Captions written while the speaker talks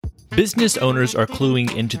Business owners are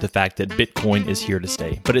cluing into the fact that Bitcoin is here to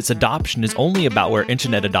stay, but its adoption is only about where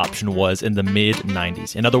internet adoption was in the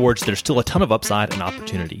mid-90s. In other words, there's still a ton of upside and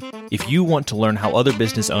opportunity. If you want to learn how other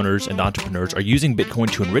business owners and entrepreneurs are using Bitcoin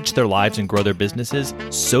to enrich their lives and grow their businesses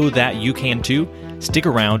so that you can too, stick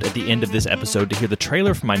around at the end of this episode to hear the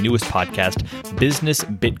trailer for my newest podcast, Business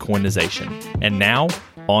Bitcoinization. And now,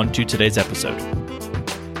 on to today's episode.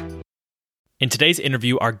 In today's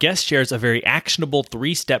interview, our guest shares a very actionable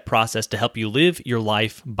 3-step process to help you live your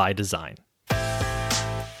life by design.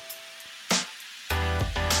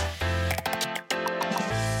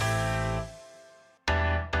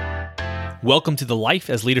 Welcome to the Life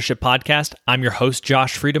as Leadership podcast. I'm your host,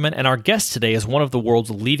 Josh Friedeman, and our guest today is one of the world's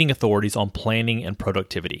leading authorities on planning and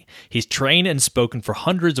productivity. He's trained and spoken for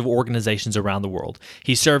hundreds of organizations around the world.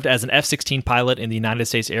 He served as an F-16 pilot in the United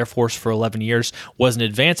States Air Force for 11 years, was an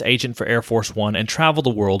advance agent for Air Force One, and traveled the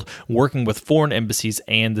world working with foreign embassies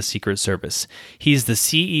and the Secret Service. He's the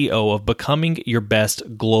CEO of Becoming Your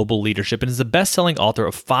Best Global Leadership and is the best-selling author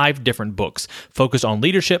of 5 different books focused on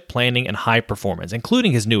leadership, planning, and high performance,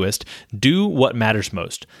 including his newest, Do What Matters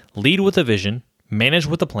Most. Lead with a vision, manage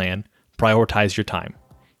with a plan, prioritize your time.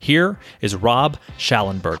 Here is Rob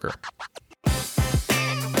Shallenberger.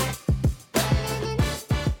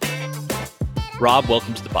 Rob,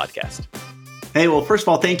 welcome to the podcast. Hey, well, first of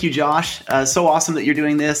all, thank you, Josh. So awesome that you're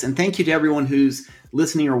doing this. And thank you to everyone who's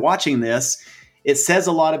listening or watching this. It says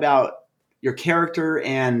a lot about your character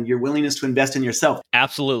and your willingness to invest in yourself.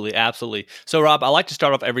 Absolutely, absolutely. So, Rob, I like to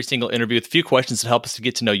start off every single interview with a few questions that help us to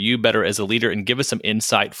get to know you better as a leader and give us some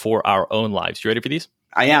insight for our own lives. You ready for these?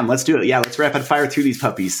 I am. Let's do it. Yeah, let's rapid fire through these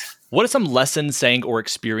puppies. What is some lesson, saying, or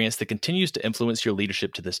experience that continues to influence your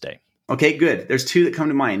leadership to this day? Okay, good. There's 2 that come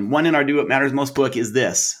to mind. One in our Do What Matters Most book is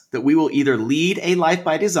this, that we will either lead a life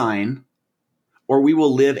by design or we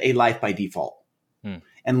will live a life by default.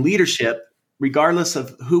 And leadership, regardless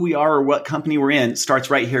of who we are or what company we're in,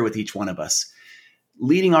 starts right here with each one of us.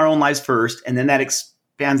 Leading our own lives first, and then that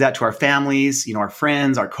expands out to our families, our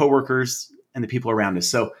friends, our coworkers, and the people around us.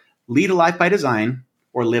 So lead a life by design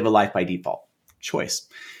or live a life by default. Choice.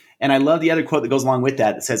 And I love the other quote that goes along with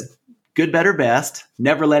that. It says, good, better, best,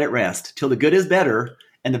 never let it rest till the good is better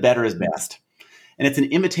and the better is best. And it's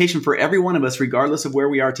an invitation for every one of us, regardless of where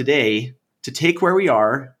we are today, to take where we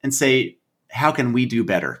are and say, how can we do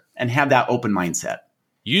better? And have that open mindset.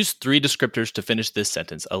 Use 3 descriptors to finish this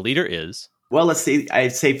sentence. A leader is? Well,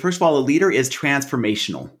 I'd say, first of all, a leader is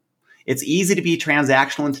transformational. It's easy to be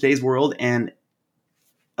transactional in today's world, and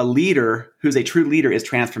a leader who's a true leader is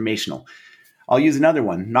transformational. I'll use another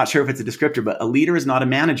one. Not sure if it's a descriptor, but a leader is not a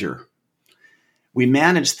manager. We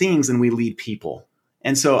manage things and we lead people.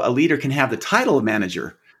 And so a leader can have the title of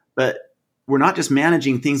manager, but we're not just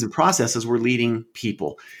managing things and processes, we're leading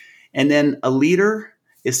people. And then a leader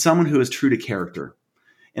is someone who is true to character.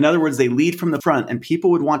 In other words, they lead from the front and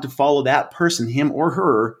people would want to follow that person, him or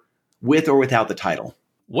her, with or without the title.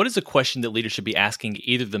 What is a question that leaders should be asking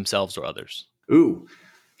either themselves or others? Ooh,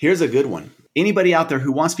 here's a good one. Anybody out there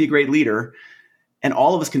who wants to be a great leader, and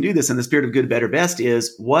all of us can do this in the spirit of good, better, best,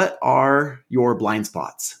 is what are your blind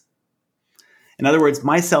spots? In other words,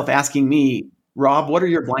 myself asking me, Rob, what are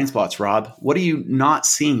your blind spots, Rob? What are you not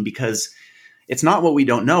seeing? Because it's not what we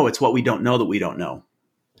don't know. It's what we don't know that we don't know.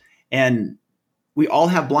 And we all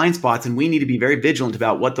have blind spots, and we need to be very vigilant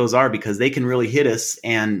about what those are because they can really hit us.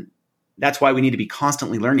 And that's why we need to be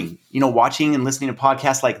constantly learning, watching and listening to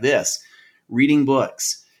podcasts like this, reading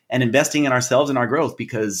books, and investing in ourselves and our growth,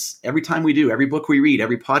 because every time we do, every book we read,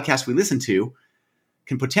 every podcast we listen to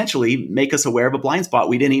can potentially make us aware of a blind spot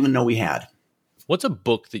we didn't even know we had. What's a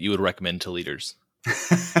book that you would recommend to leaders?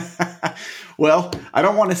 Well, I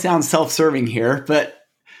don't want to sound self-serving here, but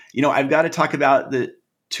I've got to talk about the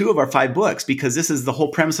 2 of our 5 books because this is the whole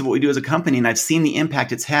premise of what we do as a company, and I've seen the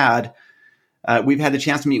impact it's had. We've had the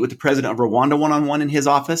chance to meet with the president of Rwanda one-on-one in his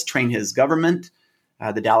office, train his government,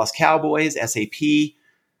 the Dallas Cowboys, SAP.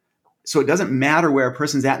 So it doesn't matter where a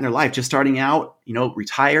person's at in their life, just starting out,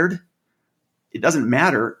 retired. It doesn't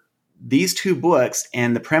matter. These 2 books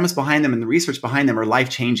and the premise behind them and the research behind them are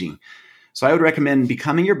life-changing. So I would recommend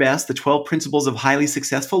Becoming Your Best, the 12 Principles of Highly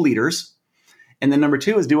Successful Leaders. And then number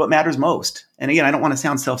 2 is Do What Matters Most. And again, I don't want to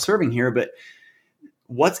sound self-serving here, but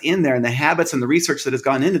what's in there and the habits and the research that has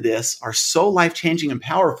gone into this are so life-changing and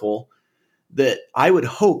powerful that I would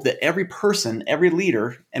hope that every person, every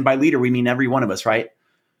leader, and by leader, we mean every one of us, right,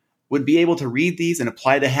 would be able to read these and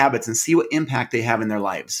apply the habits and see what impact they have in their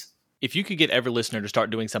lives. If you could get every listener to start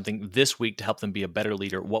doing something this week to help them be a better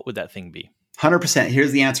leader, what would that thing be? 100%.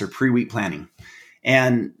 Here's the answer: pre-week planning.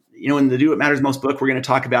 And in the Do What Matters Most book, we're going to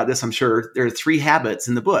talk about this, I'm sure. There are 3 habits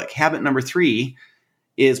in the book. Habit number 3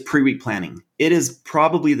 is pre-week planning. It is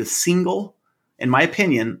probably in my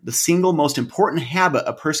opinion, the single most important habit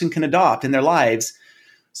a person can adopt in their lives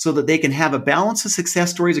so that they can have a balance of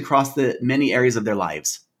success stories across the many areas of their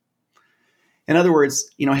lives. In other words,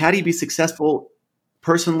 how do you be successful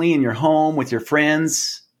personally in your home, with your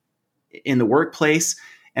friends, in the workplace?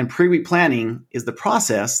 And pre-week planning is the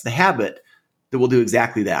process, the habit that will do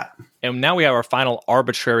exactly that. And now we have our final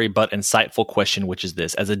arbitrary but insightful question, which is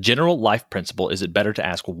this. As a general life principle, is it better to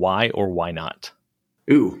ask why or why not?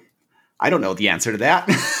 Ooh, I don't know the answer to that.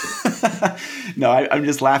 No, I'm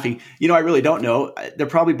just laughing. I really don't know. They're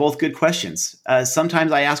probably both good questions.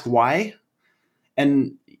 Sometimes I ask why.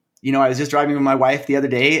 And, I was just driving with my wife the other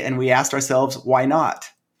day and we asked ourselves, why not?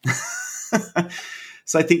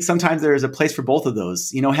 So I think sometimes there is a place for both of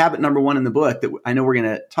those. Habit number one in the book that I know we're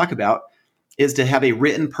going to talk about is to have a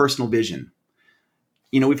written personal vision.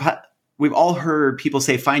 We've all heard people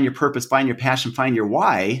say, find your purpose, find your passion, find your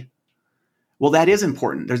why. Well, that is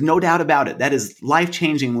important. There's no doubt about it. That is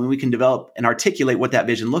life-changing when we can develop and articulate what that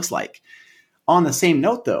vision looks like. On the same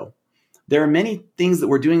note, though, there are many things that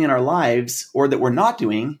we're doing in our lives or that we're not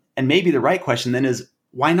doing. And maybe the right question then is,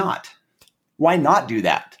 why not? Why not do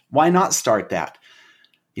that? Why not start that?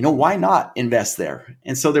 Why not invest there?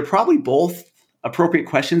 And so they're probably both appropriate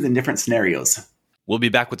questions in different scenarios. We'll be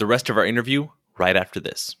back with the rest of our interview right after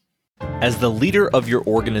this. As the leader of your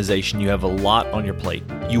organization, you have a lot on your plate.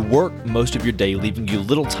 You work most of your day, leaving you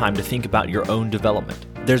little time to think about your own development.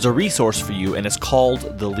 There's a resource for you, and it's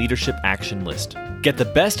called the Leadership Action List. Get the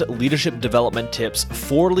best leadership development tips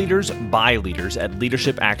for leaders by leaders at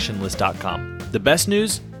leadershipactionlist.com. The best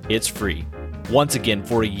news? It's free. Once again,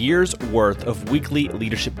 for a year's worth of weekly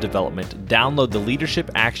leadership development, download the Leadership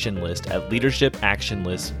Action List at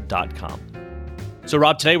leadershipactionlist.com. So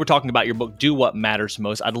Rob, today we're talking about your book, Do What Matters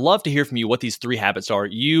Most. I'd love to hear from you what these 3 habits are.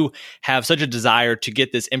 You have such a desire to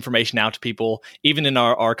get this information out to people. Even in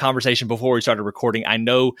our conversation before we started recording, I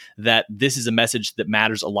know that this is a message that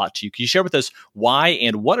matters a lot to you. Can you share with us why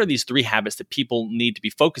and what are these 3 habits that people need to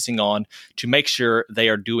be focusing on to make sure they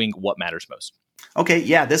are doing what matters most? Okay,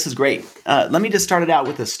 yeah, this is great. Let me just start it out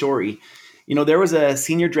with a story. There was a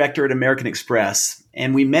senior director at American Express,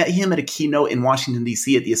 and we met him at a keynote in Washington,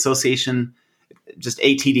 D.C. at the association, just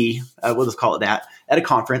ATD, we'll just call it that, at a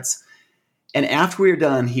conference. And after we were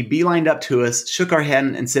done, he beelined up to us, shook our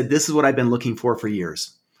hand, and said, "This is what I've been looking for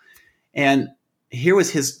years." And here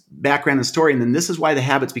was his background and story, and then this is why the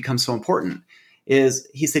habits become so important. Is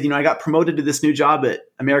he said, I got promoted to this new job at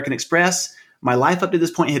American Express. My life up to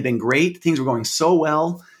this point had been great. Things were going so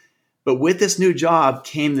well. But with this new job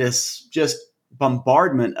came this just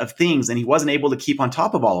bombardment of things, and he wasn't able to keep on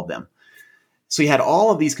top of all of them. So he had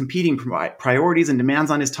all of these competing priorities and demands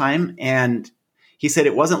on his time. And he said,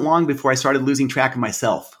 it wasn't long before I started losing track of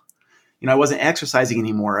myself. I wasn't exercising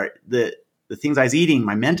anymore. The things I was eating,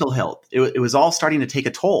 my mental health, it was all starting to take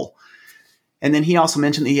a toll. And then he also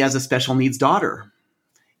mentioned that he has a special needs daughter.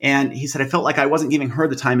 And he said, I felt like I wasn't giving her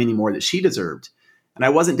the time anymore that she deserved. And I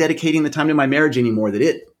wasn't dedicating the time to my marriage anymore that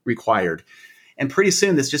it required. And pretty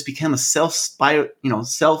soon this just became a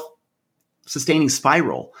self-sustaining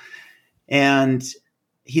spiral. And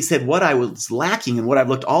he said, what I was lacking and what I've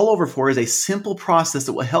looked all over for is a simple process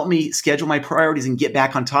that will help me schedule my priorities and get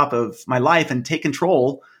back on top of my life and take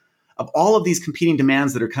control of all of these competing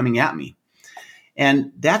demands that are coming at me.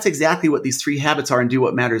 And that's exactly what these 3 habits are and Do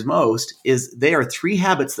What Matters Most. Is they are 3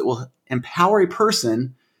 habits that will empower a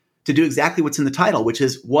person to do exactly what's in the title, which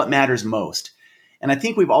is what matters most. And I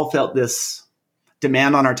think we've all felt this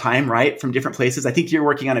demand on our time, right? From different places. I think you're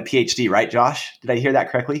working on a PhD, right, Josh? Did I hear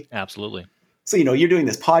that correctly? Absolutely. So, you're doing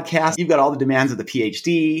this podcast, you've got all the demands of the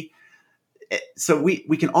PhD. So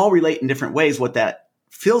we can all relate in different ways what that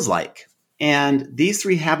feels like. And these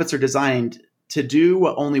 3 habits are designed to do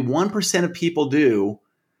what only 1% of people do: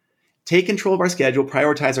 take control of our schedule,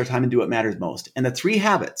 prioritize our time, and do what matters most. And the 3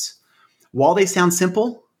 habits, while they sound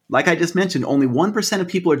simple, like I just mentioned, only 1% of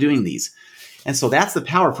people are doing these. And so that's the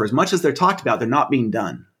power. For as much as they're talked about, they're not being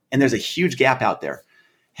done. And there's a huge gap out there.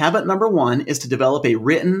 Habit number 1 is to develop a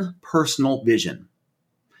written personal vision.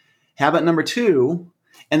 Habit number 2,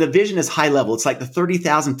 and the vision is high level. It's like the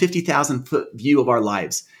 30,000, 50,000 foot view of our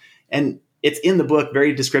lives. And it's in the book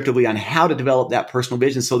very descriptively on how to develop that personal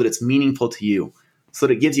vision so that it's meaningful to you, so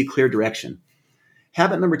that it gives you clear direction.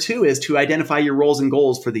 Habit number 2 is to identify your roles and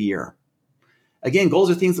goals for the year. Again, goals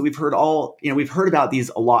are things that we've heard we've heard about these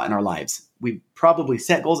a lot in our lives. We probably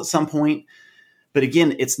set goals at some point, but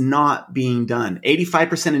again, it's not being done.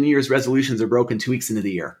 85% of New Year's resolutions are broken 2 weeks into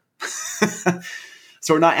the year.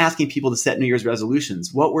 So we're not asking people to set New Year's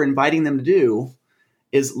resolutions. What we're inviting them to do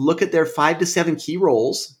is look at their 5 to 7 key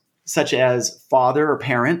roles such as father or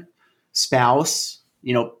parent, spouse,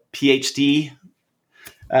 PhD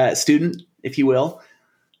student, if you will.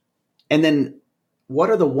 And then what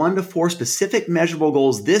are the 1 to 4 specific measurable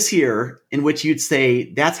goals this year in which you'd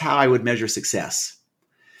say, that's how I would measure success?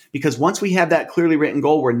 Because once we have that clearly written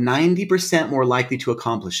goal, we're 90% more likely to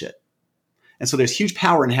accomplish it. And so there's huge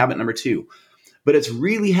power in habit number 2. But it's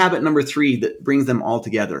really habit number 3 that brings them all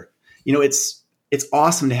together. It's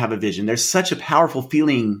awesome to have a vision. There's such a powerful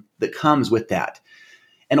feeling that comes with that.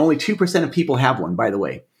 And only 2% of people have one, by the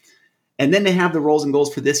way. And then to have the roles and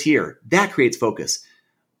goals for this year, that creates focus.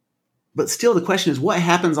 But still, the question is, what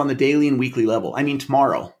happens on the daily and weekly level? I mean,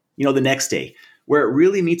 tomorrow, the next day, where it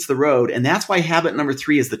really meets the road. And that's why habit number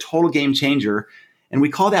 3 is the total game changer. And we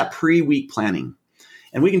call that pre-week planning.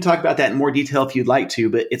 And we can talk about that in more detail if you'd like to,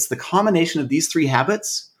 but it's the combination of these 3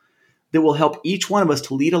 habits that will help each one of us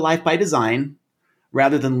to lead a life by design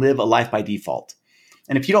rather than live a life by default.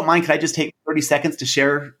 And if you don't mind, could I just take 30 seconds to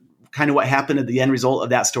share kind of what happened at the end result of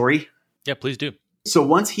that story? Yeah, please do. So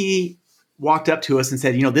once he walked up to us and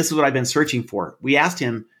said, this is what I've been searching for, we asked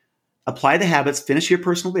him, apply the habits, finish your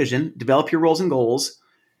personal vision, develop your roles and goals,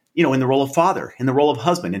 in the role of father, in the role of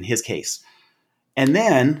husband in his case. And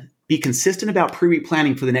then be consistent about pre-week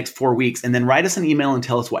planning for the next 4 weeks, and then write us an email and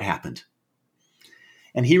tell us what happened.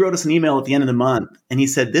 And he wrote us an email at the end of the month, and he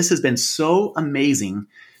said, this has been so amazing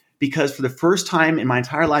because for the first time in my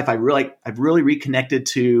entire life, I've really reconnected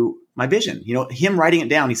to my vision. Him writing it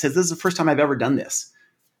down, he says, this is the first time I've ever done this.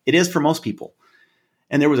 It is for most people.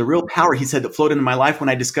 And there was a real power, he said, that flowed into my life when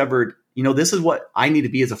I discovered, this is what I need to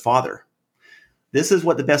be as a father. This is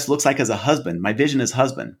what the best looks like as a husband. My vision as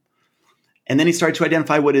husband. And then he started to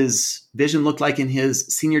identify what his vision looked like in his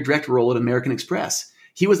senior director role at American Express.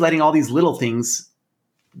 He was letting all these little things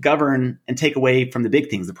govern and take away from the big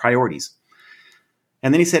things, the priorities.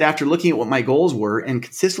 And then he said, after looking at what my goals were and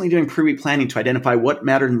consistently doing pre-week planning to identify what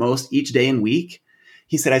mattered most each day and week,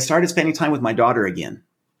 he said, I started spending time with my daughter again.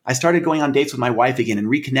 I started going on dates with my wife again and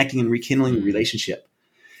reconnecting and rekindling the relationship.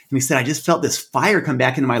 And he said, I just felt this fire come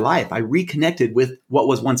back into my life. I reconnected with what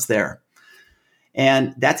was once there.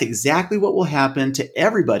 And that's exactly what will happen to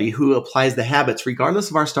everybody who applies the habits, regardless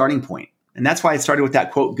of our starting point. And that's why I started with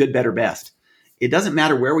that quote, good, better, best. It doesn't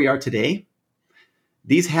matter where we are today.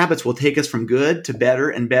 These habits will take us from good to better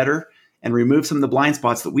and remove some of the blind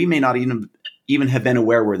spots that we may not even have been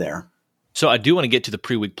aware were there. So I do want to get to the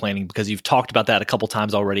pre-week planning because you've talked about that a couple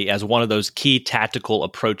times already as one of those key tactical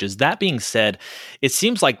approaches. That being said, it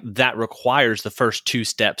seems like that requires the first 2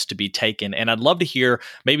 steps to be taken. And I'd love to hear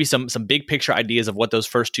maybe some big picture ideas of what those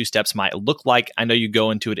first 2 steps might look like. I know you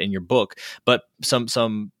go into it in your book, but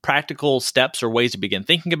some practical steps or ways to begin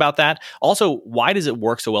thinking about that. Also, why does it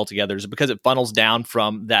work so well together? Is it because it funnels down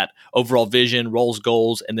from that overall vision, roles,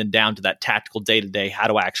 goals, and then down to that tactical day-to-day, how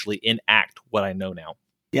to actually enact what I know now?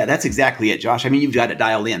 Yeah, that's exactly it, Josh. I mean, you've got it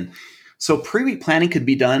dialed in. So pre-week planning could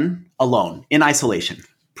be done alone, in isolation.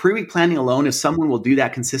 Pre-week planning alone, if someone will do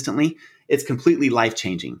that consistently, it's completely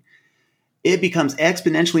life-changing. It becomes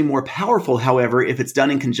exponentially more powerful, however, if it's done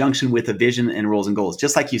in conjunction with a vision and roles and goals,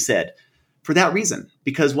 just like you said, for that reason.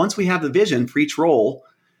 Because once we have the vision for each role,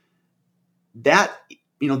 that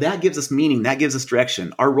gives us meaning, that gives us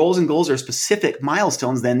direction. Our roles and goals are specific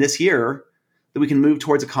milestones then this year that we can move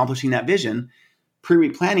towards accomplishing that vision.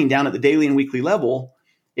 Pre-week planning down at the daily and weekly level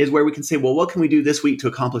is where we can say, well, what can we do this week to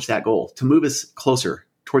accomplish that goal, to move us closer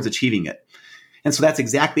towards achieving it? And so that's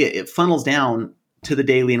exactly it. It funnels down to the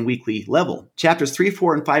daily and weekly level. Chapters 3,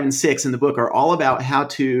 4, and 5, and 6 in the book are all about how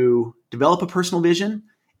to develop a personal vision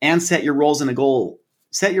and set your roles and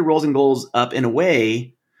goals up in a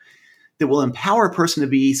way that will empower a person to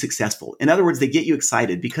be successful. In other words, they get you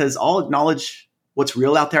excited, because I'll acknowledge what's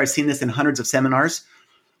real out there. I've seen this in hundreds of seminars.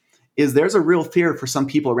 Is there's a real fear for some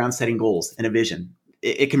people around setting goals and a vision.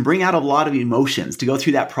 It can bring out a lot of emotions to go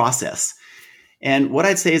through that process. And what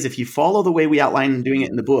I'd say is if you follow the way we outline doing it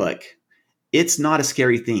in the book, it's not a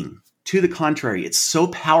scary thing. To the contrary, it's so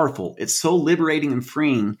powerful. It's so liberating and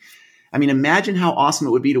freeing. I mean, imagine how awesome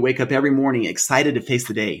it would be to wake up every morning excited to face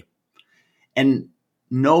the day and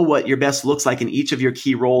know what your best looks like in each of your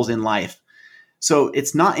key roles in life. So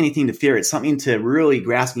it's not anything to fear. It's something to really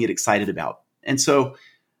grasp and get excited about. And so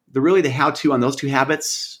the how-to on those 2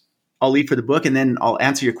 habits, I'll leave for the book, and then I'll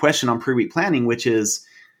answer your question on pre-week planning, which is,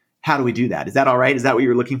 how do we do that? Is that all right? Is that what you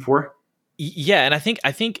were looking for? Yeah, and I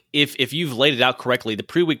think if you've laid it out correctly, the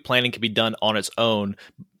pre-week planning can be done on its own.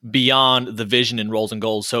 beyond the vision and roles and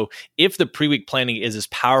goals. So if the pre-week planning is as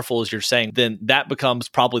powerful as you're saying, then that becomes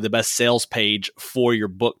probably the best sales page for your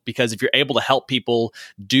book, because if you're able to help people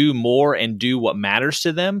do more and do what matters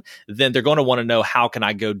to them, then they're going to want to know, how can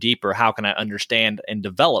I go deeper? How can I understand and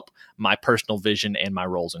develop my personal vision and my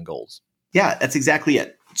roles and goals? Yeah, that's exactly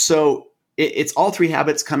it. So it's all three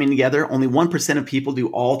habits coming together. Only 1% of people do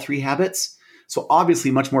all three habits. So obviously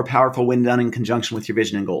much more powerful when done in conjunction with your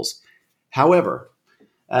vision and goals. However,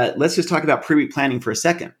 let's just talk about pre-week planning for a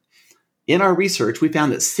second. In our research, we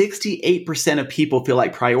found that 68% of people feel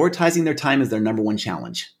like prioritizing their time is their number one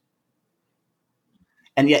challenge.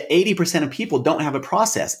 And yet 80% of people don't have a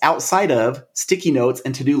process outside of sticky notes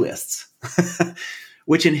and to-do lists,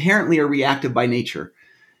 which inherently are reactive by nature.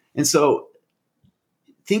 And so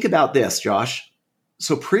think about this, Josh.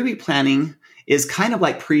 So pre-week planning is kind of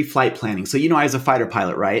like pre-flight planning. So I was a fighter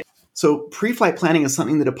pilot, right? So pre-flight planning is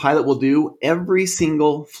something that a pilot will do every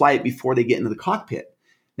single flight before they get into the cockpit.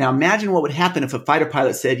 Now imagine what would happen if a fighter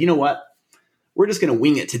pilot said, you know what, we're just going to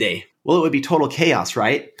wing it today. Well, it would be total chaos,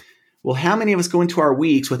 right? Well, how many of us go into our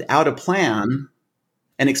weeks without a plan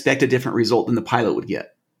and expect a different result than the pilot would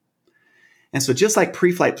get? And so just like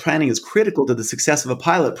pre-flight planning is critical to the success of a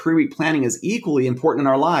pilot, pre-week planning is equally important in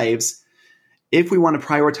our lives if we want to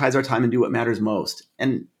prioritize our time and do what matters most.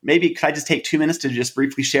 And maybe could I just take 2 minutes to just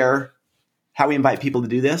briefly share how we invite people to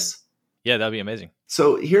do this? Yeah, that'd be amazing.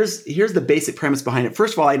 So here's the basic premise behind it.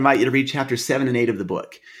 First of all, I invite you to read chapters 7 and 8 of the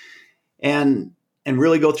book and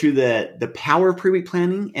really go through the power of pre-week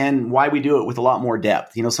planning and why we do it with a lot more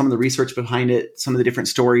depth. Some of the research behind it, some of the different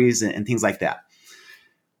stories and things like that.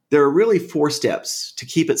 There are really 4 steps to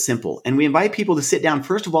keep it simple. And we invite people to sit down,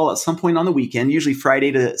 first of all, at some point on the weekend, usually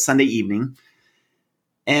Friday to Sunday evening.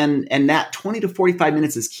 And that 20 to 45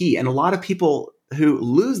 minutes is key. And a lot of people who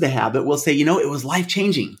lose the habit will say, it was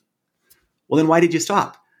life-changing. Well, then why did you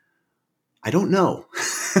stop? I don't know.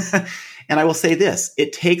 And I will say this,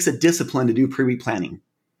 it takes a discipline to do pre-week planning.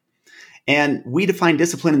 And we define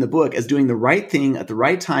discipline in the book as doing the right thing at the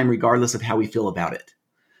right time, regardless of how we feel about it.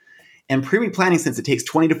 And pre-week planning, since it takes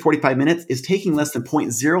 20 to 45 minutes, is taking less than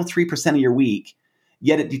 0.03% of your week,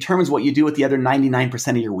 yet it determines what you do with the other 99%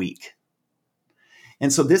 of your week.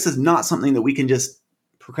 And so this is not something that we can just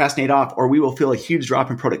procrastinate off, or we will feel a huge drop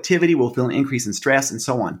in productivity, we'll feel an increase in stress, and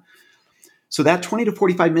so on. So that 20 to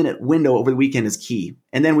 45 minute window over the weekend is key.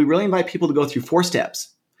 And then we really invite people to go through 4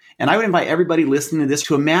 steps. And I would invite everybody listening to this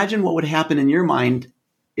to imagine what would happen in your mind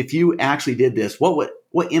if you actually did this. What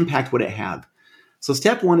impact would it have? So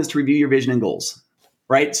step 1 is to review your vision and goals,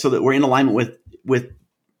 right? So that we're in alignment with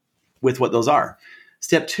what those are.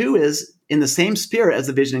 Step 2 is, in the same spirit as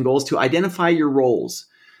the vision and goals, to identify your roles.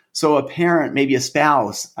 So a parent, maybe a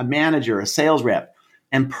spouse, a manager, a sales rep,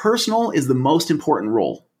 and personal is the most important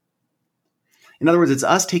role. In other words, it's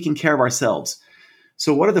us taking care of ourselves.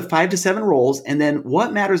 So what are the 5 to 7 roles? And then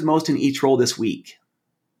what matters most in each role this week?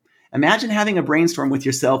 Imagine having a brainstorm with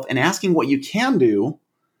yourself and asking what you can do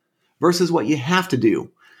versus what you have to do.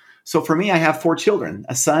 So for me, I have 4 children,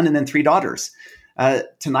 a son and then 3 daughters.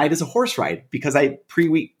 Tonight is a horse ride because I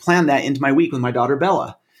pre-week planned that into my week with my daughter,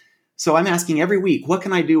 Bella. So I'm asking every week, what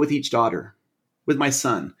can I do with each daughter, with my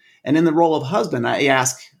son? And in the role of husband, I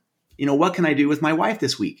ask, what can I do with my wife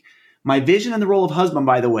this week? My vision in the role of husband,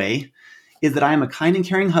 by the way, is that I am a kind and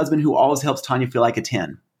caring husband who always helps Tanya feel like a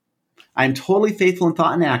 10. I am totally faithful in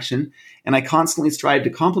thought and action, and I constantly strive to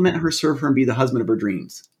compliment her, serve her, and be the husband of her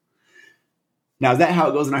dreams. Now, is that how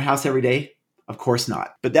it goes in our house every day? Of course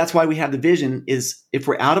not. But that's why we have the vision, is if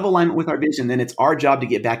we're out of alignment with our vision, then it's our job to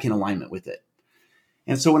get back in alignment with it.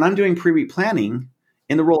 And so when I'm doing pre-week planning,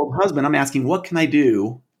 in the role of husband, I'm asking, what can I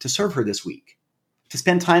do to serve her this week? To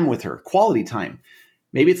spend time with her, quality time.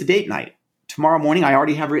 Maybe it's a date night. Tomorrow morning, I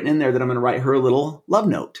already have written in there that I'm going to write her a little love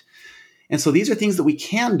note. And so these are things that we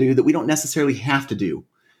can do that we don't necessarily have to do.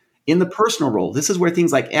 In the personal role, this is where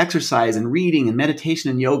things like exercise and reading and meditation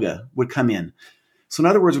and yoga would come in. So in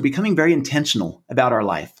other words, we're becoming very intentional about our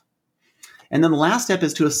life. And then the last step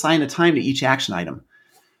is to assign a time to each action item.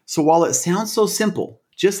 So while it sounds so simple,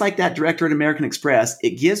 just like that director at American Express,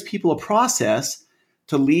 it gives people a process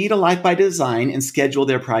to lead a life by design and schedule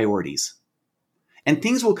their priorities. And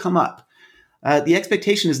things will come up. The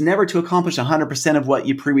expectation is never to accomplish 100% of what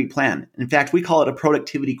you pre-week plan. In fact, we call it a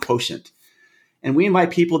productivity quotient. And we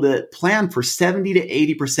invite people to plan for 70 to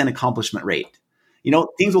 80% accomplishment rate.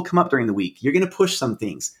 Things will come up during the week. You're going to push some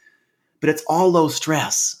things, but it's all low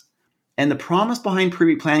stress. And the promise behind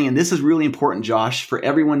pre-week planning, and this is really important, Josh, for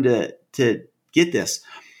everyone to get this.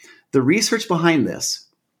 The research behind this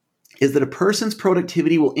is that a person's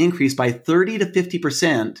productivity will increase by 30 to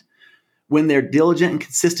 50% when they're diligent and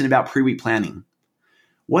consistent about pre-week planning.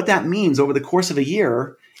 What that means over the course of a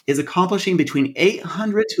year is accomplishing between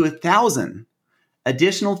 800 to 1,000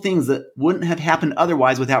 additional things that wouldn't have happened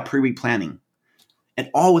otherwise without pre-week planning, and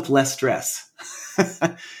all with less stress.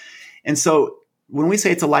 And so when we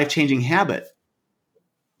say it's a life-changing habit,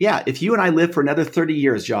 yeah, if you and I live for another 30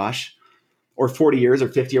 years, Josh, or 40 years or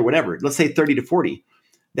 50 or whatever, let's say 30 to 40,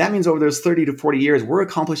 that means over those 30 to 40 years, we're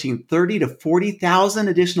accomplishing 30 to 40,000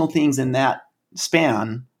 additional things in that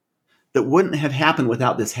span that wouldn't have happened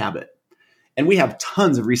without this habit. And we have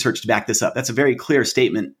tons of research to back this up. That's a very clear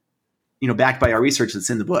statement, backed by our research that's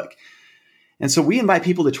in the book. And so we invite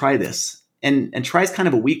people to try this. And try is kind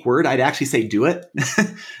of a weak word. I'd actually say do it.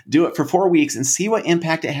 Do it for 4 weeks and see what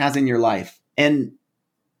impact it has in your life. And,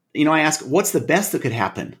 I ask, what's the best that could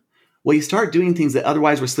happen? Well, you start doing things that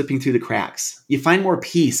otherwise were slipping through the cracks. You find more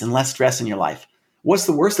peace and less stress in your life. What's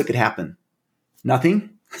the worst that could happen? Nothing.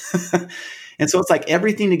 And so it's like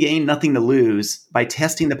everything to gain, nothing to lose by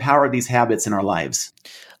testing the power of these habits in our lives.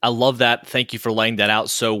 I love that. Thank you for laying that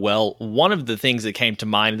out so well. One of the things that came to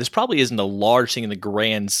mind, this probably isn't a large thing in the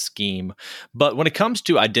grand scheme, but when it comes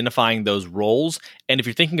to identifying those roles, and if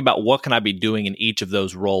you're thinking about what can I be doing in each of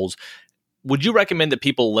those roles, would you recommend that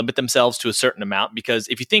people limit themselves to a certain amount? Because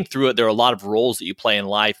if you think through it, there are a lot of roles that you play in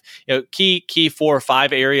life. Key 4 or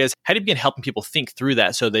 5 areas. How do you begin helping people think through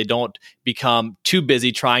that so they don't become too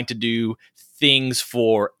busy trying to do things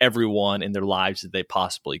for everyone in their lives that they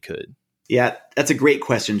possibly could? Yeah, that's a great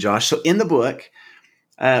question, Josh. So in the book,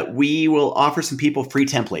 we will offer some people free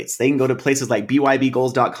templates. They can go to places like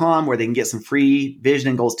bybgoals.com where they can get some free vision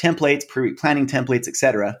and goals templates, pre-week planning templates,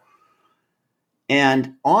 etc.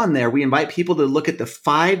 And on there, we invite people to look at the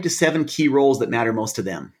 5 to 7 key roles that matter most to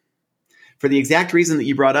them. For the exact reason that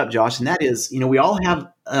you brought up, Josh, and that is, we all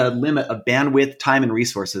have a limit of bandwidth, time, and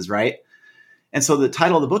resources, right? And so the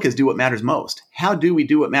title of the book is Do What Matters Most. How do we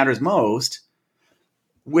do what matters most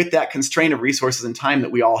with that constraint of resources and time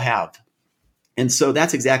that we all have? And so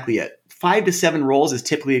that's exactly it. 5 to 7 roles is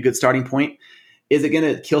typically a good starting point. Is it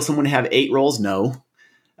going to kill someone to have 8 roles? No.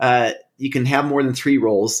 You can have more than 3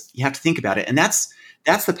 roles. You have to think about it. And that's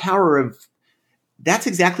the power of, that's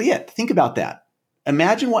exactly it. Think about that.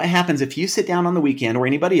 Imagine what happens if you sit down on the weekend, or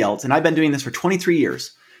anybody else, and I've been doing this for 23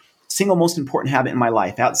 years, single most important habit in my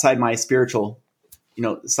life outside my spiritual,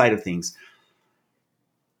 side of things.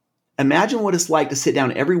 Imagine what it's like to sit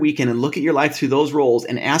down every weekend and look at your life through those roles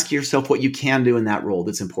and ask yourself what you can do in that role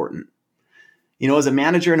that's important. As a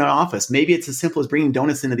manager in an office, maybe it's as simple as bringing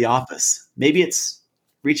donuts into the office. Maybe it's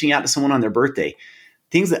reaching out to someone on their birthday,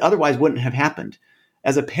 things that otherwise wouldn't have happened.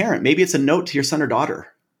 As a parent, maybe it's a note to your son or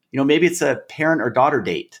daughter. Maybe it's a parent or daughter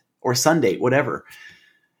date or son date, whatever.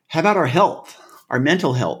 How about our health, our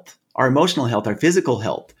mental health, our emotional health, our physical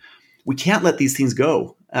health? We can't let these things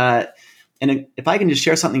go. And if I can just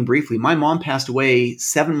share something briefly, my mom passed away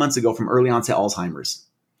 7 months ago from early onset Alzheimer's.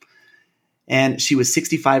 And she was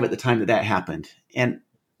 65 at the time that happened. And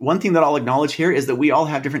one thing that I'll acknowledge here is that we all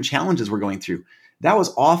have different challenges we're going through. That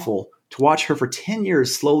was awful to watch her for 10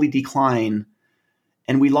 years slowly decline.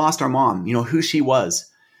 And we lost our mom, who she was.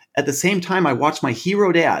 At the same time, I watched my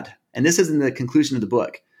hero dad, and this is in the conclusion of the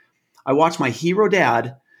book. I watched my hero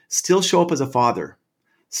dad still show up as a father,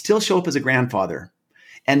 still show up as a grandfather.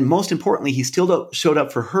 And most importantly, he still showed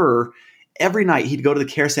up for her. Every night he'd go to the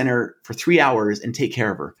care center for 3 hours and take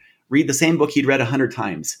care of her, read the same book he'd read 100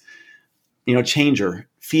 times, change her,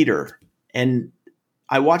 feed her. And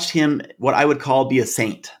I watched him, what I would call, be a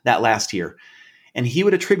saint that last year. And he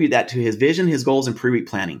would attribute that to his vision, his goals, and pre-week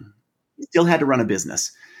planning. He still had to run a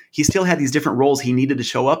business. He still had these different roles he needed to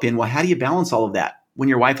show up in. Well, how do you balance all of that when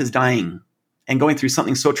your wife is dying and going through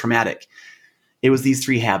something so traumatic? It was these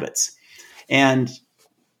 3 habits. And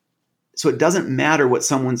so it doesn't matter what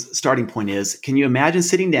someone's starting point is. Can you imagine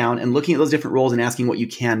sitting down and looking at those different roles and asking what you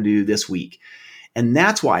can do this week? And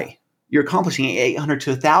that's why you're accomplishing 800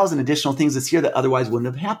 to 1,000 additional things this year that otherwise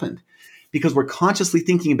wouldn't have happened, because we're consciously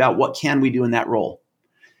thinking about what can we do in that role.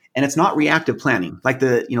 And it's not reactive planning like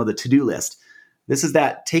the to-do list. This is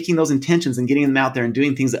that taking those intentions and getting them out there and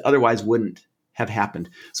doing things that otherwise wouldn't have happened.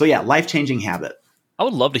 So yeah, life-changing habit. I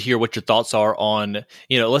would love to hear what your thoughts are on,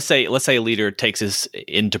 let's say a leader takes this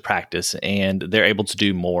into practice and they're able to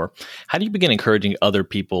do more. How do you begin encouraging other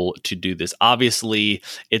people to do this? Obviously,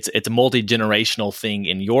 it's a multi-generational thing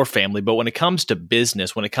in your family, but when it comes to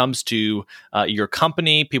business, when it comes to your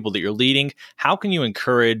company, people that you're leading, how can you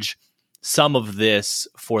encourage some of this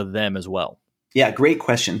for them as well? Yeah, great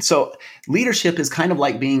question. So leadership is kind of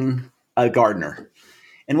like being a gardener.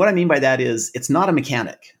 And what I mean by that is it's not a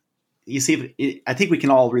mechanic. You see, I think we can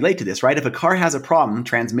all relate to this, right? If a car has a problem,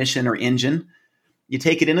 transmission or engine, you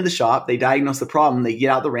take it into the shop, they diagnose the problem, they get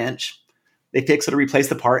out the wrench, They fix it or replace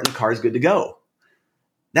the part and the car is good to go.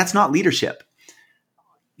 That's not leadership.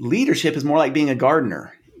 Leadership is more like being a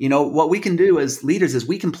gardener. What we can do as leaders is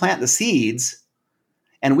we can plant the seeds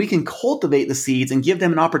and we can cultivate the seeds and give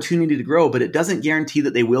them an opportunity to grow, but it doesn't guarantee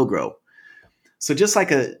that they will grow. So just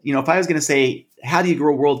like if I was going to say, how do you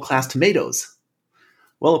grow world-class tomatoes?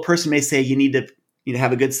 Well, a person may say you need to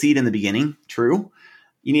have a good seed in the beginning. True.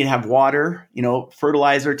 You need to have water,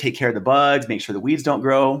 fertilizer, take care of the bugs, make sure the weeds don't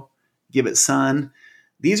grow, give it sun.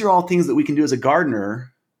 These are all things that we can do as a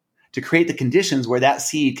gardener to create the conditions where that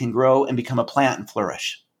seed can grow and become a plant and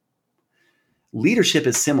flourish. Leadership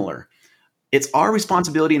is similar. It's our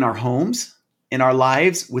responsibility in our homes, in our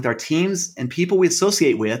lives, with our teams and people we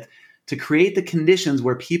associate with to create the conditions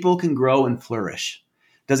where people can grow and flourish.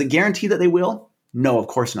 Does it guarantee that they will? No, of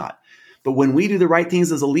course not. But when we do the right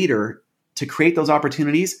things as a leader to create those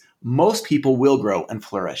opportunities, most people will grow and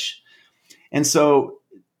flourish. And so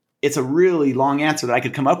it's a really long answer that I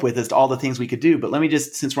could come up with as to all the things we could do. But let me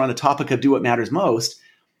just, since we're on the topic of do what matters most,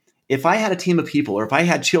 if I had a team of people or if I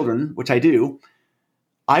had children, which I do,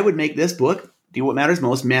 I would make this book, Do What Matters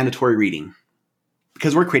Most, mandatory reading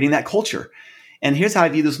because we're creating that culture. And here's how I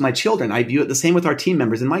view this with my children. I view it the same with our team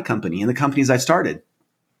members in my company and the companies I've started,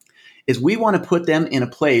 is we want to put them in a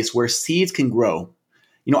place where seeds can grow.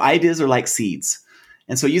 Ideas are like seeds.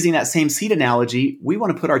 And so using that same seed analogy, we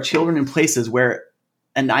want to put our children in places where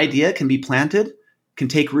an idea can be planted, can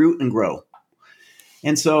take root and grow.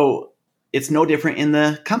 And so it's no different in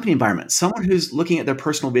the company environment. Someone who's looking at their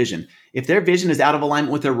personal vision, if their vision is out of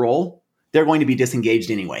alignment with their role, they're going to be disengaged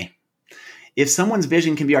anyway. If someone's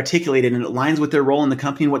vision can be articulated and it aligns with their role in the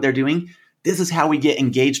company and what they're doing, this is how we get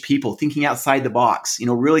engaged people thinking outside the box,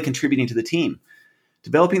 really contributing to the team,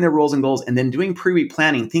 developing their roles and goals, and then doing pre-week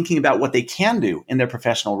planning, thinking about what they can do in their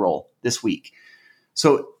professional role this week.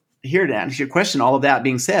 So here to answer your question, all of that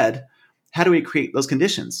being said, how do we create those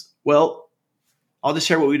conditions? Well, I'll just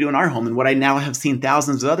share what we do in our home and what I now have seen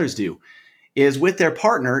thousands of others do is with their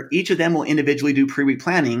partner, each of them will individually do pre-week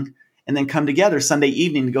planning and then come together Sunday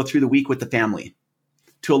evening to go through the week with the family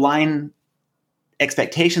to align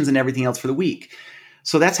expectations and everything else for the week.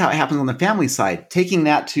 So that's how it happens on the family side. Taking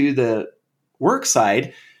that to the work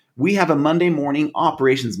side, we have a Monday morning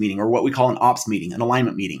operations meeting, or what we call an ops meeting, an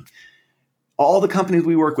alignment meeting. All the companies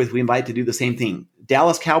we work with, we invite to do the same thing.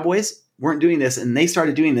 Dallas Cowboys weren't doing this, and they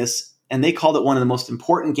started doing this, and they called it one of the most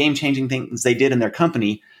important game-changing things they did in their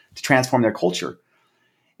company to transform their culture.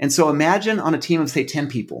 And so imagine on a team of, say, 10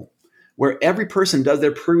 people, where every person does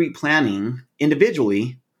their pre-week planning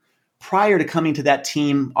individually prior to coming to that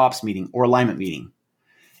team ops meeting or alignment meeting,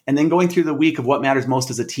 and then going through the week of what matters most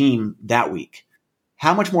as a team that week.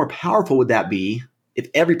 How much more powerful would that be if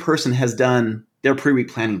every person has done their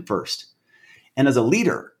pre-week planning first? And as a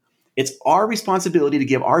leader, it's our responsibility to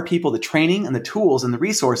give our people the training and the tools and the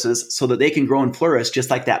resources so that they can grow and flourish just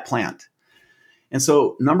like that plant. And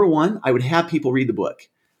so, number one, I would have people read the book.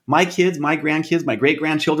 My kids, my grandkids, my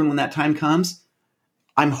great-grandchildren, when that time comes,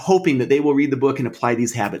 I'm hoping that they will read the book and apply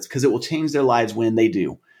these habits because it will change their lives when they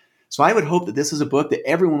do. So I would hope that this is a book that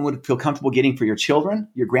everyone would feel comfortable getting for your children,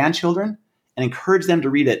 your grandchildren, and encourage them to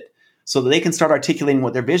read it so that they can start articulating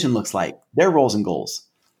what their vision looks like, their roles and goals,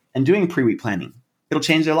 and doing pre-week planning. It'll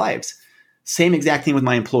change their lives. Same exact thing with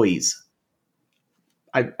my employees.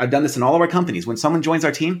 I've done this in all of our companies. When someone joins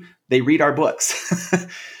our team, they read our books.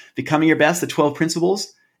 Becoming Your Best, the 12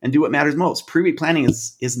 Principles, and Do What Matters Most. Pre-week planning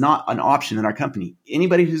is not an option in our company.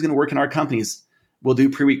 Anybody who's going to work in our companies will do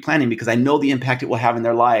pre-week planning because I know the impact it will have in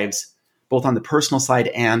their lives, both on the personal side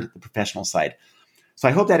and the professional side. So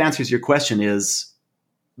I hope that answers your question is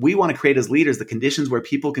we want to create as leaders the conditions where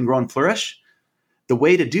people can grow and flourish. The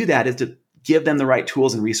way to do that is to give them the right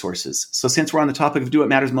tools and resources. So since we're on the topic of Do What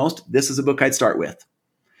Matters Most, this is a book I'd start with.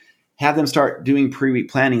 Have them start doing pre-week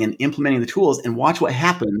planning and implementing the tools and watch what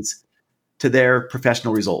happens to their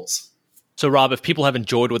professional results. So, Rob, if people have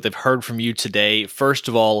enjoyed what they've heard from you today, first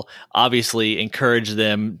of all, obviously encourage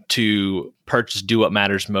them to purchase Do What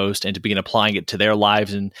Matters Most and to begin applying it to their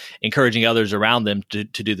lives and encouraging others around them to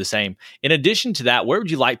do the same. In addition to that, where would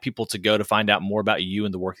you like people to go to find out more about you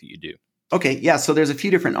and the work that you do? Okay, yeah, so there's a few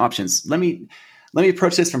different options. Let me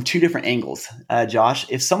approach this from two different angles, Josh.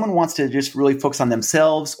 If someone wants to just really focus on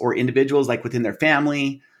themselves or individuals, like within their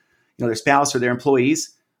family, their spouse or their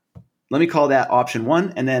employees, let me call that option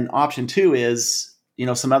one. And then option two is,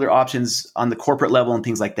 some other options on the corporate level and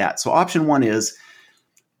things like that. So option one is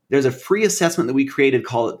there's a free assessment that we created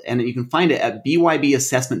called, and you can find it at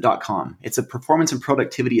bybassessment.com. It's a performance and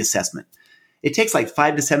productivity assessment. It takes like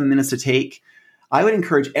 5 to 7 minutes to take. I would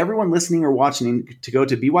encourage everyone listening or watching to go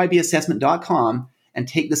to bybassessment.com and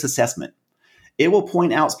take this assessment. It will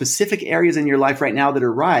point out specific areas in your life right now that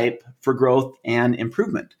are ripe for growth and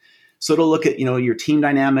improvement. So it'll look at, your team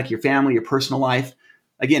dynamic, your family, your personal life.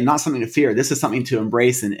 Again, not something to fear. This is something to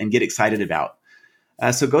embrace and get excited about.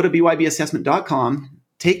 So go to bybassessment.com,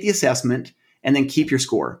 take the assessment, and then keep your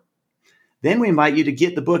score. Then we invite you to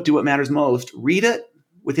get the book, Do What Matters Most, read it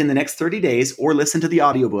within the next 30 days or listen to the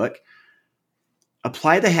audiobook.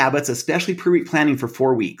 Apply the habits, especially pre-week planning, for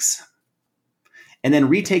 4 weeks. And then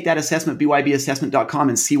retake that assessment, bybassessment.com,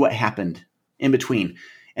 and see what happened in between.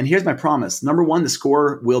 And here's my promise. Number 1, the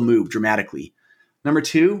score will move dramatically. Number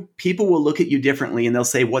 2, people will look at you differently and they'll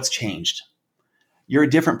say, what's changed? You're a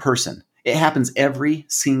different person. It happens every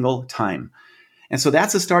single time. And so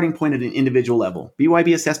that's a starting point at an individual level.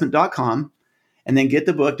 bybassessment.com, and then get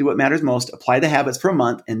the book, Do What Matters Most, apply the habits for a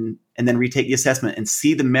month, and then retake the assessment and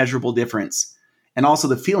see the measurable difference and also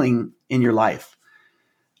the feeling in your life.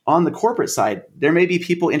 On the corporate side, there may be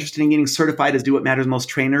people interested in getting certified as Do What Matters Most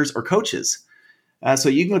trainers or coaches. So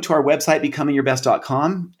you can go to our website,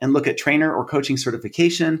 becomingyourbest.com, and look at trainer or coaching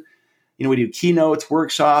certification. We do keynotes,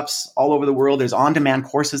 workshops all over the world. There's on-demand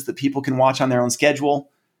courses that people can watch on their own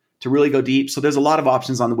schedule to really go deep. So there's a lot of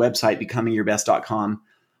options on the website, becomingyourbest.com.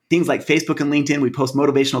 Things like Facebook and LinkedIn, we post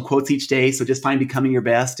motivational quotes each day. So just find Becoming Your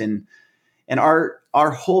Best. And our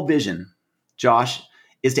whole vision, Josh,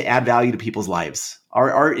 is to add value to people's lives.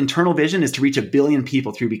 Our internal vision is to reach 1 billion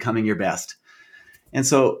people through Becoming Your Best. And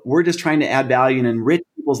so we're just trying to add value and enrich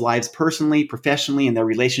people's lives personally, professionally, and their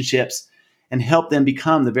relationships, and help them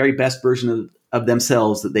become the very best version of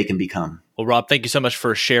themselves that they can become. Well, Rob, thank you so much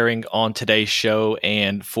for sharing on today's show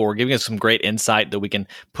and for giving us some great insight that we can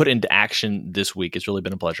put into action this week. It's really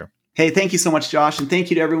been a pleasure. Hey, thank you so much, Josh. And thank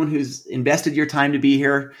you to everyone who's invested your time to be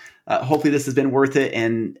here. Hopefully this has been worth it,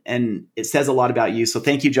 and it says a lot about you. So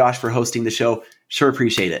thank you, Josh, for hosting the show. Sure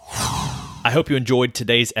appreciate it. I hope you enjoyed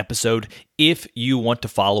today's episode. If you want to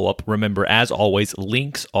follow up, remember, as always,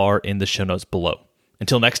 links are in the show notes below.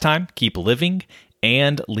 Until next time, keep living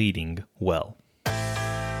and leading well.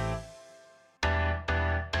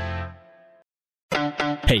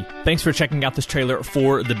 Hey, thanks for checking out this trailer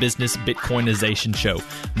for the Business Bitcoinization Show.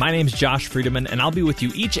 My name's Josh Friedemann, and I'll be with you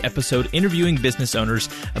each episode interviewing business owners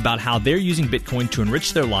about how they're using Bitcoin to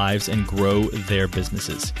enrich their lives and grow their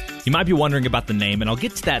businesses. You might be wondering about the name, and I'll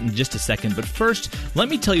get to that in just a second, but first, let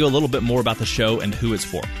me tell you a little bit more about the show and who it's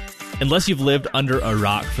for. Unless you've lived under a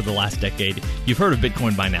rock for the last decade, you've heard of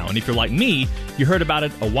Bitcoin by now. And if you're like me, you heard about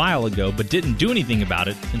it a while ago, but didn't do anything about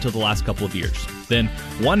it until the last couple of years. Then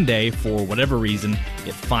one day, for whatever reason,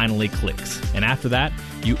 it finally clicks. And after that,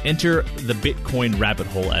 you enter the Bitcoin rabbit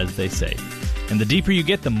hole, as they say. And the deeper you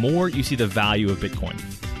get, the more you see the value of Bitcoin.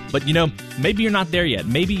 But maybe you're not there yet.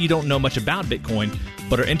 Maybe you don't know much about Bitcoin,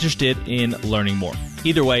 but are interested in learning more.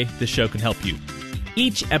 Either way, this show can help you.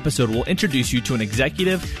 Each episode will introduce you to an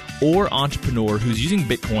executive or entrepreneur who's using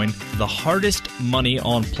Bitcoin, the hardest money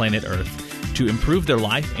on planet Earth, to improve their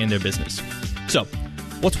life and their business. So,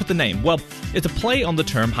 what's with the name? Well, it's a play on the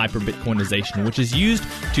term hyper-Bitcoinization, which is used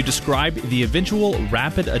to describe the eventual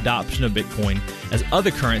rapid adoption of Bitcoin as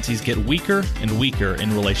other currencies get weaker and weaker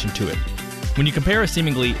in relation to it. When you compare a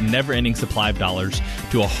seemingly never-ending supply of dollars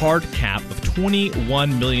to a hard cap of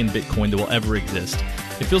 21 million Bitcoin that will ever exist,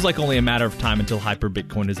 it feels like only a matter of time until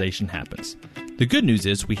hyper-Bitcoinization happens. The good news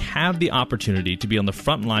is we have the opportunity to be on the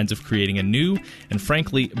front lines of creating a new and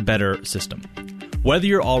frankly better system. Whether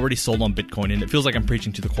you're already sold on Bitcoin and it feels like I'm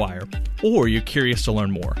preaching to the choir, or you're curious to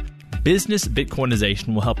learn more, Business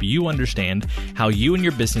Bitcoinization will help you understand how you and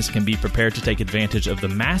your business can be prepared to take advantage of the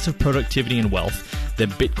massive productivity and wealth that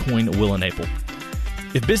Bitcoin will enable.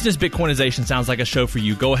 If Business Bitcoinization sounds like a show for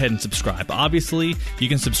you, go ahead and subscribe. Obviously, you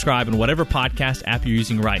can subscribe in whatever podcast app you're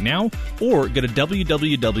using right now, or go to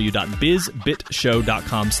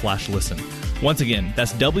www.bizbitshow.com/listen. Once again,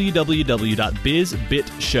 that's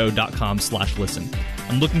www.bizbitshow.com/listen.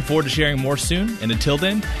 I'm looking forward to sharing more soon, and until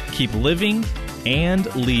then, keep living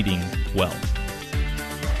and leading well.